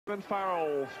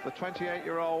Farrel, the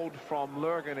 28-year-old from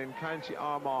Lurgan in County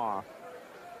Armagh,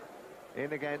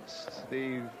 in against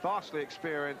the vastly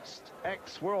experienced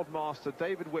ex-World Master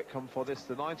David Whitcombe for this,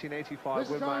 the 1985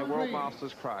 Woodbine World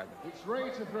Masters crown. It's ready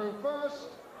to throw first.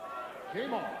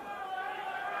 Game on.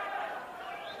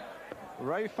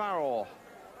 Ray Farrell,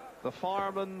 the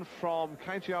fireman from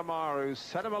County Armagh, who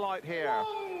set him alight here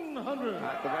 100.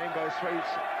 at the Rainbow Suites.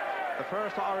 The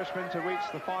first Irishman to reach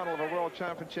the final of a World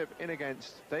Championship, in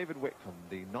against David Whitcombe,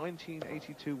 the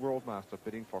 1982 World Master,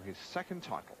 bidding for his second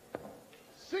title.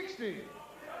 60.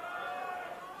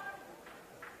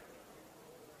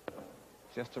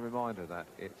 Just a reminder that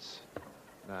it's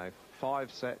now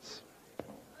 5 sets.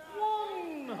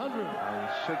 100. And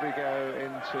should we go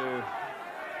into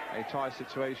a tie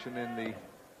situation in the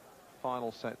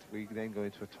final set, we then go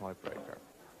into a tiebreaker.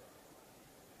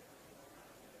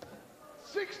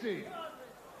 60.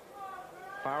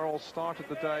 Farrell started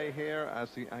the day here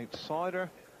as the outsider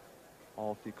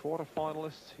of the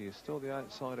quarter-finalists. He is still the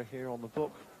outsider here on the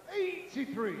book.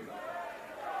 83.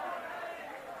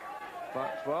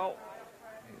 But, well,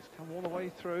 he's come all the way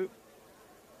through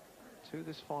to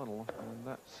this final, and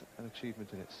that's an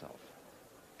achievement in itself.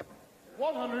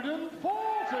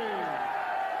 140.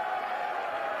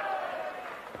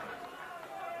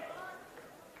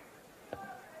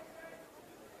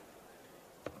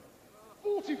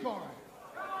 45.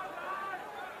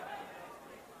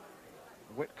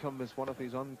 Whitcombe is one of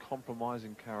these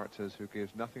uncompromising characters who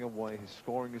gives nothing away. His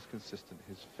scoring is consistent.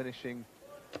 His finishing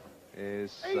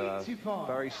is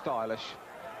very stylish.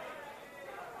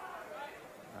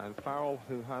 And Farrell,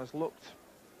 who has looked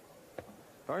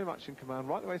very much in command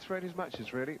right the way throughout his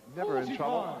matches, really. Never 45. in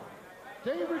trouble.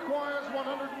 Dave requires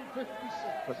 156.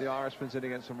 But the Irishman's in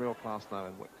against some real class now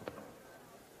in Whitcombe.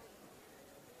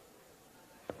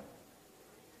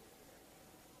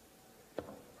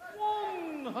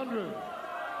 100.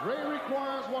 Ray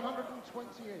requires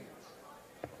 128.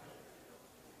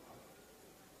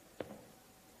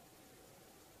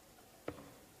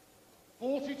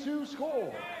 42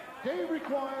 score. Dave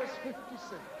requires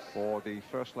 56. For the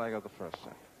first leg of the first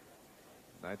set.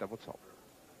 Now double top.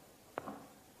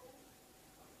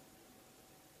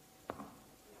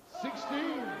 16.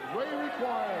 Ray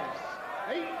requires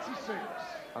 86.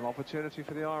 An opportunity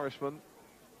for the Irishman.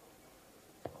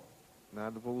 Now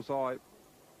the bullseye.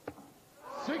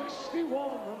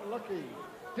 61. Unlucky.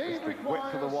 Dave Just requires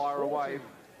whip to the wire 40. away.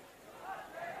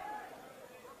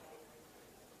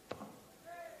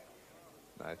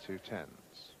 Now 2 10s.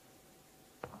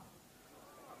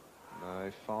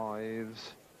 No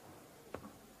 5s.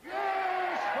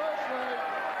 Yes! First leg.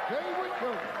 Dave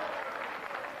Whitcombe.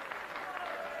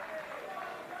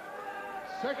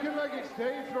 Second leg, it's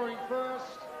Dave throwing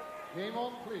first. Game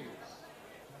on, please.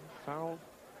 Farrell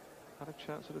had a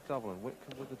chance at a double, and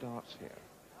Whitcombe with the darts here.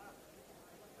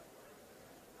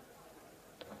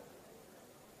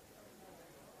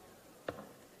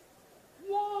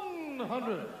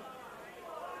 $100.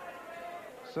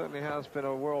 Certainly has been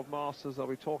a World Masters they'll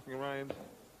be talking around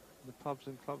the pubs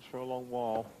and clubs for a long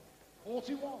while.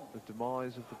 41. The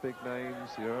demise of the big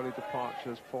names, the early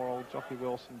departures, poor old Jockey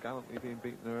Wilson gallantly being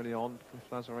beaten early on,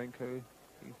 Cliff Lazarenko,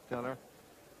 Keith Deller,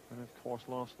 and of course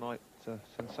last night,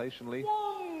 sensationally,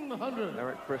 100.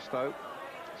 Eric Bristow.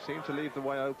 Seemed to leave the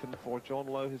way open for John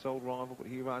Lowe, his old rival, but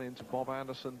he ran into Bob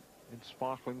Anderson in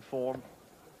sparkling form.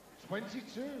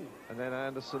 22. And then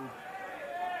Anderson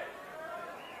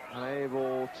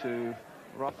unable to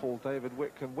ruffle David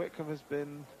Whitcombe. Whitcombe has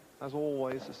been, as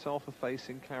always, a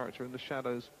self-effacing character in the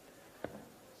shadows.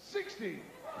 60.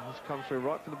 He's come through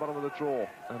right from the bottom of the draw.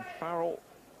 And Farrell,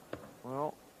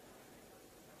 well,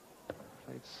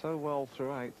 played so well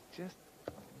throughout. Just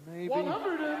maybe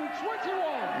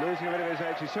 121. losing a bit of his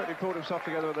edge. He certainly pulled himself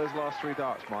together with those last 3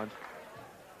 darts, mind.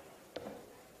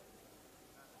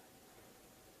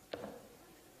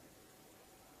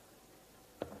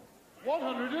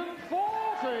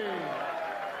 140.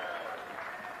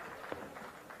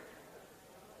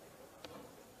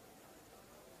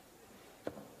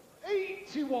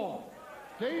 81.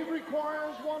 Dave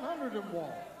requires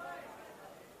 101.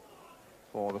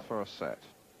 For the first set.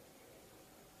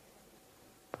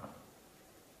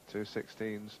 2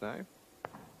 16s now.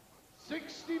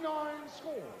 69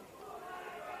 score.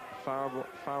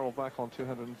 Farrell back on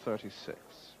 236.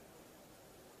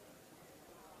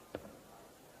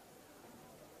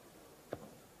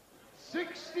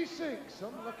 66,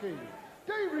 unlucky.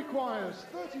 Dave requires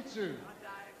 32.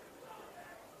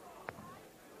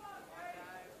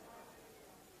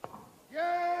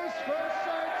 Yes, first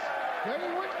set,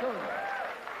 Dave Whitcombe.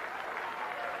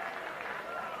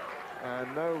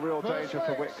 And no real First danger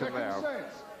for leg, Whitcombe second now.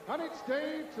 set, And it's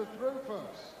Dave to throw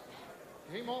first.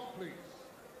 Game on, please.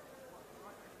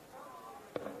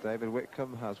 David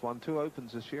Whitcombe has won 2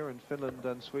 Opens this year in Finland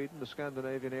and Sweden. The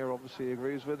Scandinavian here obviously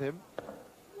agrees with him.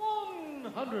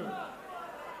 100.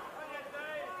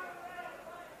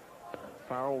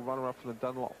 Farrell, runner-up from the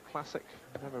Dunlop Classic.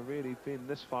 Never really been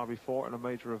this far before in a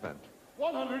major event.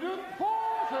 140.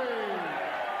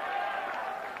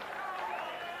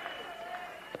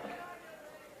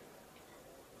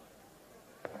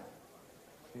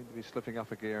 Seem to be slipping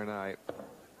up a gear now.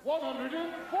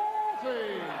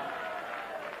 140.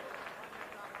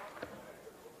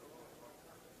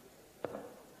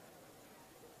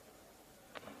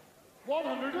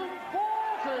 140.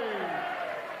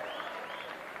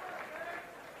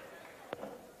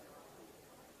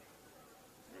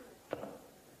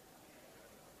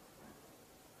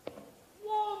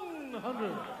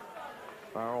 100.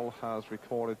 Farrell has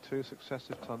recorded 2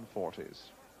 successive ton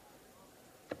 40s.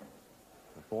 The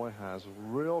boy has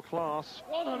real class.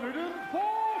 140.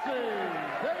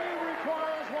 Dave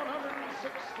requires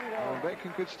 161.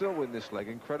 Whitcombe could still win this leg,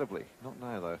 incredibly. Not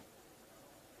now, though.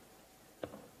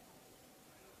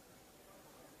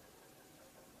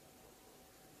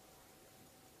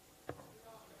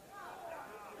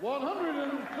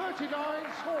 139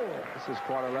 score. This is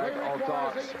quite a leg of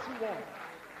darts. 81.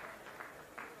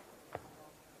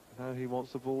 Now he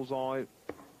wants the bullseye.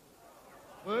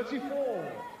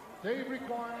 34. Dave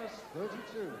requires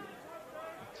 32.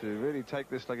 To really take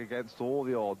this leg against all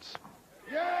the odds.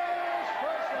 Yes,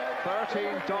 first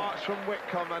leg. 13 darts from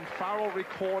Whitcombe, and Farrell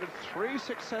recorded 3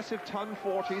 successive ton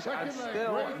 40s and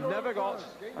still never got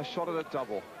a shot at a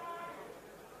double.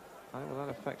 How will that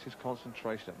affect his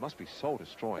concentration? It must be soul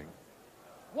destroying.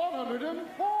 140.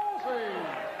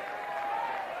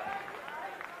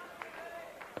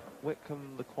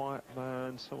 Whitcombe, the quiet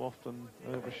man, so often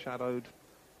overshadowed.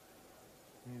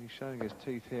 Really showing his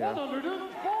teeth here.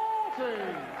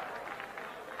 140.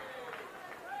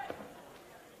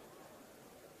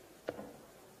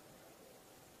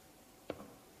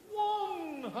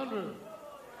 100.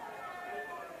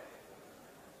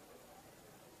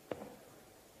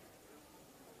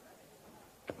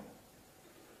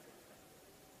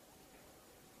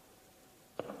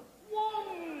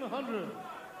 100.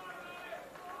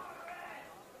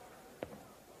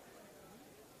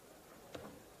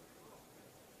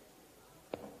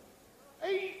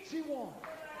 81.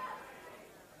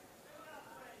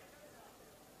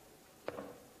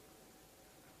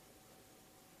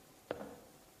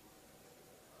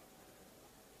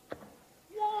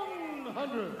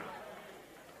 100.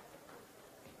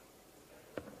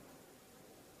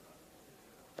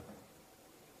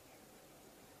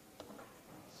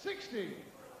 60.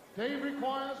 Dave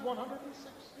requires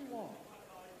 161.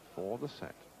 For the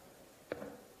set.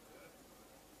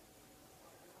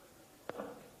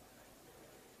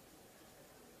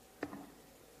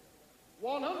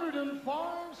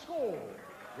 105 score.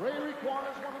 Ray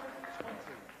requires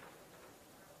 120.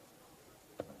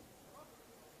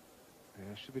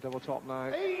 Yeah, should be double top now.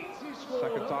 80 score.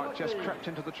 Second dart just crept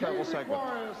into the treble segment.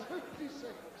 Requires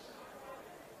 56.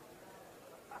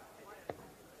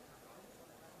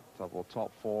 Double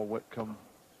top for Whitcombe.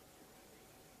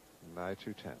 Now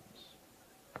 2 10s.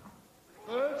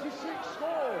 36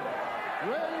 score.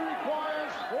 Ray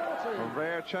requires 40. A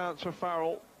rare chance for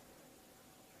Farrell.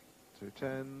 2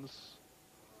 10s.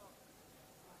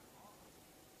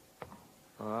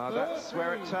 That's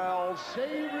where it tells.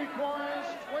 Dave requires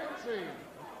 20.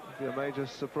 It'd be a major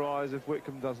surprise if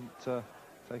Whitcombe doesn't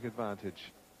take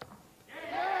advantage.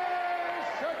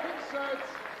 Yes! Second set.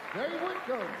 Dave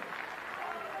Whitcombe.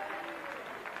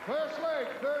 First leg,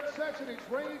 third set, and it's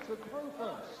Ray to throw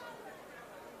first.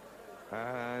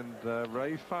 And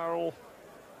Ray Farrell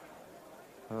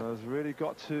has really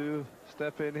got to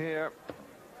step in here.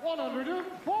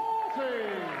 140.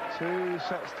 2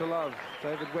 sets to love.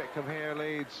 David Whitcombe here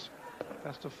leads.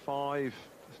 Best of 5.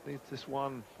 Just needs this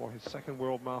one for his second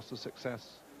World Masters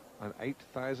success and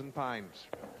 £8,000.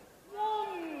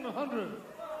 100.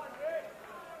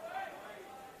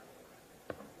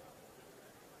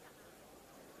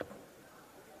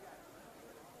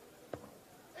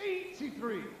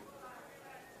 83.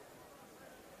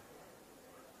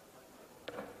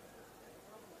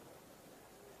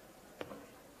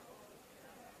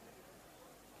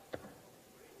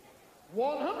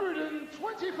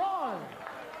 125.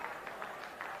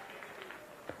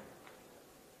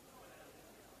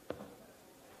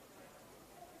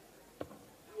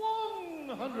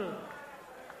 100.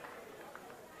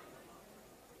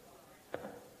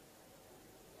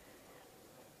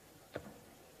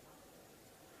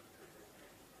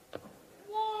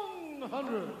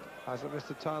 100. Hasn't missed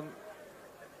a ton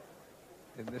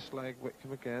in this leg.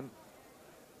 Whitcombe again.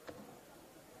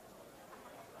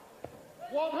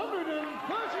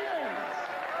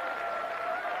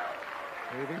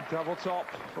 138. Leaving double top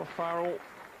for Farrell.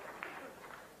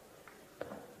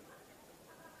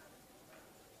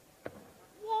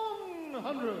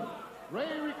 100.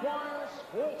 Ray requires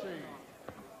 40.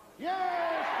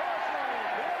 Yes, first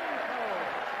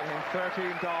leg, In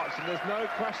 13 darts, and there's no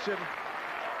question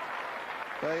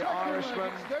the Second Irishman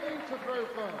leg, it's Dave to throw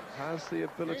first. has the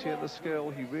ability and the skill.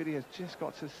 He really has just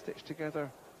got to stitch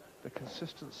together the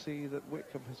consistency that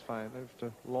Whitcombe has found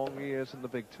after long years in the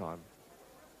big time.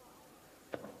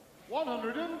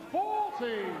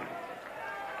 140.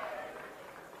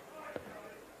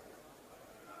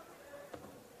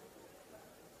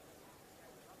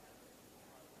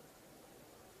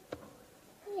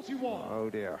 Oh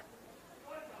dear.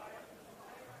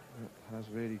 That has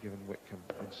really given Whitcombe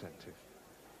incentive.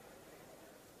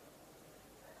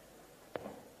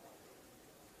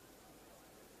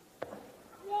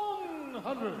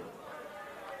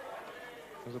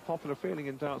 There's a popular feeling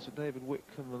in darts that David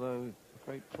Whitcombe, although a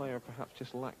great player, perhaps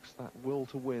just lacks that will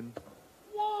to win.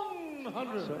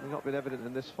 100. Certainly not been evident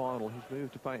in this final. He's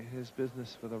moved about his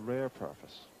business with a rare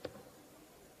purpose.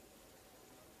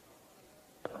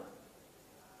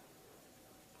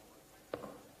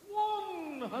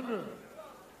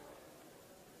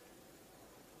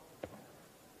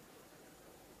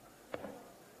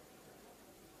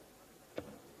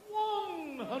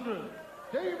 100.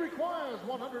 Dave requires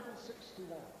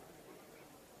 161.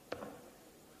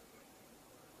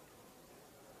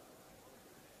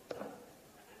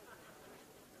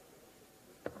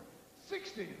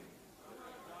 60.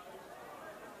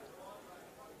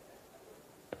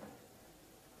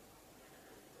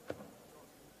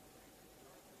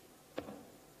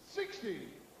 60.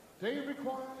 Dave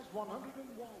requires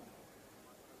 101.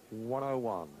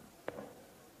 101.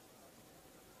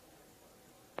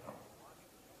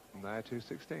 Now 2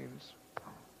 16s.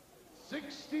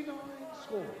 69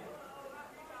 score.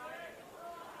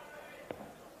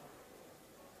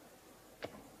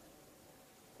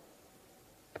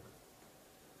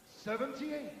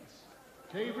 78.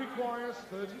 Dave requires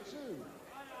 32.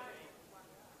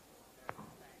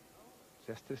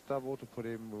 Just this double to put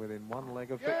him within one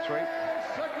leg of victory.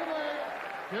 Yes, second leg,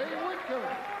 Dave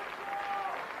Whitcombe.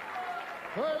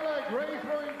 Third leg, Ray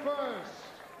throwing first.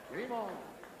 Game on.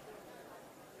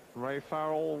 Ray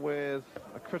Farrell with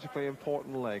a critically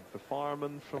important leg. The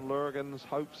fireman from Lurgan's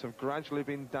hopes have gradually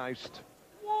been doused.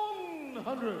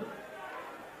 100.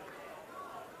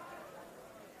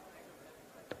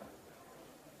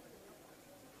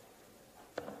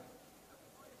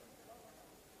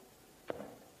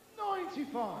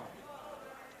 95.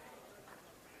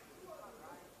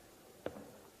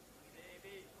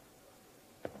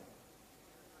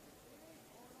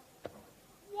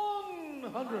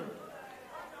 100.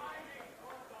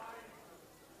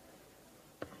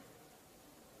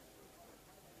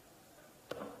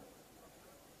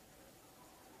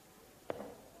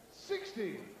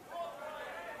 60.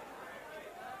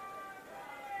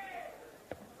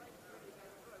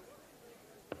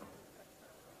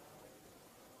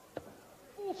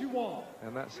 41.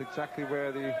 And that's exactly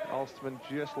where the Ulsterman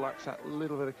just lacks that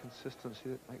little bit of consistency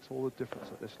that makes all the difference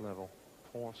at this level.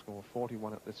 Poor score,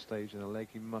 41 at this stage, in a leg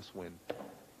he must win.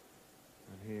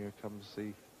 And here comes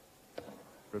the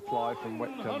reply from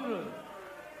Whitcombe. 100.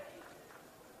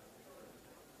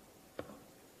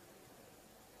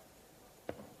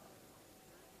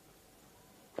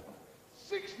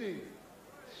 60.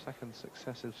 Second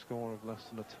successive score of less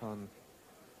than a ton.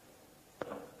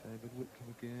 David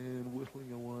Whitcombe again,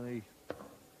 whittling away.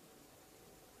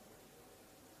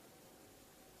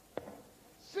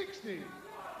 60.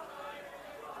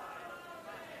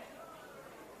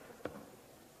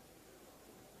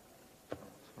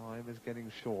 'Time is getting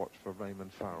short for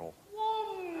Raymond Farrell.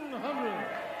 100.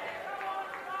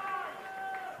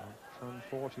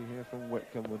 10-40 here from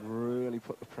Whitcombe would really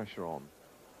put the pressure on.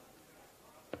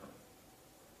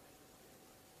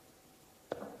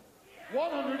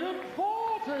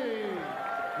 140.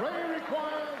 Ray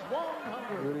requires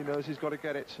 100. Really knows he's got to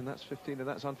get it, and that's 15, and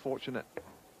that's unfortunate.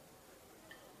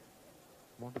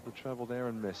 Wanted the treble there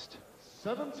and missed.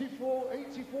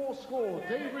 74-84 score.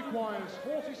 Dave requires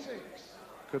 46.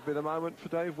 Could be the moment for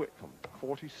Dave Whitcombe.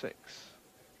 46.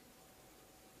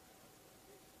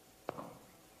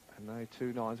 And now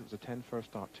 2 9s. It was a 10 first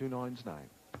start. 2 9s now.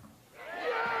 Yes!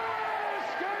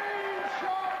 Game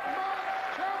shot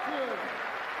match champion,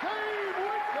 Dave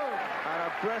Whitcombe. And a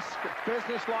brisk,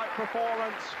 business-like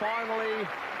performance finally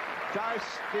doused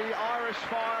the Irish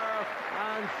fire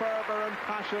and fervour and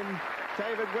passion.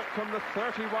 David Whitcombe, the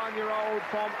 31-year-old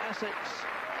from Essex,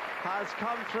 has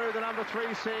come through the number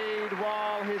 3 seed,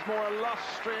 while his more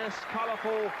illustrious,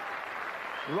 colourful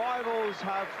rivals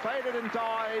have faded and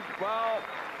died. Well,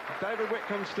 David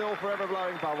Whitcombe still forever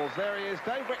blowing bubbles. There he is,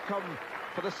 Dave Whitcombe,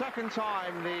 for the second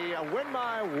time, the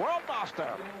Winmau World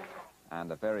Master.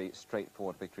 And a very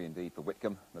straightforward victory indeed for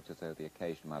Whitcombe. Looks as though the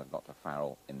occasion might have got to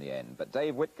Farrell in the end. But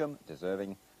Dave Whitcombe,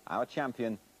 deserving our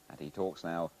champion, and he talks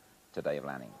now to Dave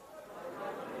Lanning.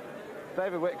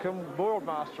 David Whitcombe, World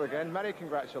Master again, many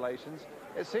congratulations.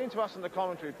 It seemed to us in the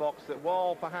commentary box that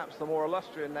while perhaps the more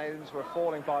illustrious names were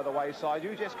falling by the wayside,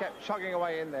 you just kept chugging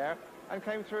away in there and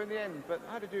came through in the end. But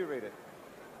how did you read it?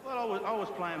 Well, I was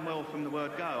playing well from the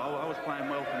word go. I was playing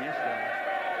well from yesterday.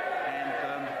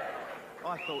 And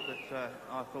I thought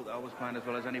that I was playing as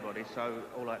well as anybody, so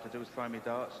all I had to do was throw me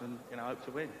darts and, you know, hope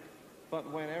to win. But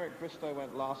when Eric Bristow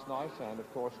went last night, and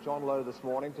of course John Lowe this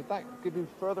morning, did that give you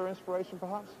further inspiration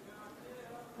perhaps?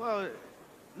 Well,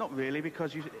 not really,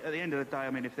 because at the end of the day,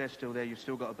 I mean, if they're still there, you've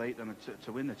still got to beat them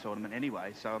to win the tournament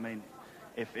anyway. So, I mean,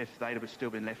 if they'd have still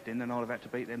been left in, then I'd have had to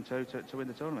beat them too to win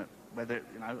the tournament. Whether,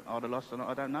 you know, I'd have lost or not,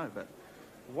 I don't know. But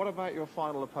what about your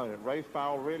final opponent? Ray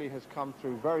Farrell really has come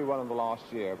through very well in the last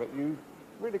year, but you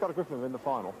really got a grip of him in the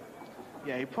final.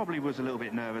 Yeah, he probably was a little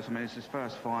bit nervous. I mean, it's his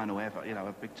first final ever, you know,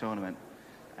 a big tournament.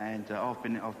 And I've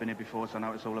been here before, so I know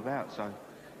what it's all about. So,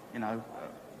 you know,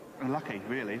 lucky,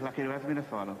 really. Lucky to have him in a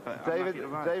final. But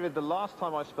David, the last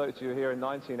time I spoke to you here in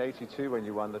 1982 when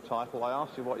you won the title, I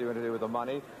asked you what you were going to do with the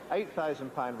money.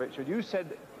 £8,000, Richard. You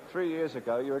said 3 years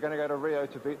ago you were going to go to Rio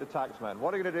to beat the taxman.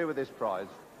 What are you going to do with this prize?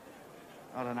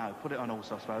 I don't know. Put it on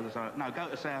horse, I suppose. No, go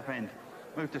to Southend.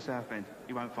 Move to Southend.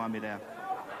 You won't find me there.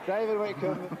 David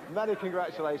Whitcombe, many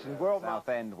congratulations.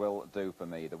 Southend will do for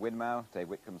me. The Winmau, Dave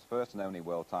Whitcombe's first and only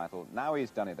world title. Now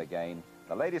he's done it again.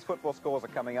 The ladies' football scores are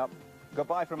coming up.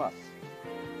 Goodbye from us.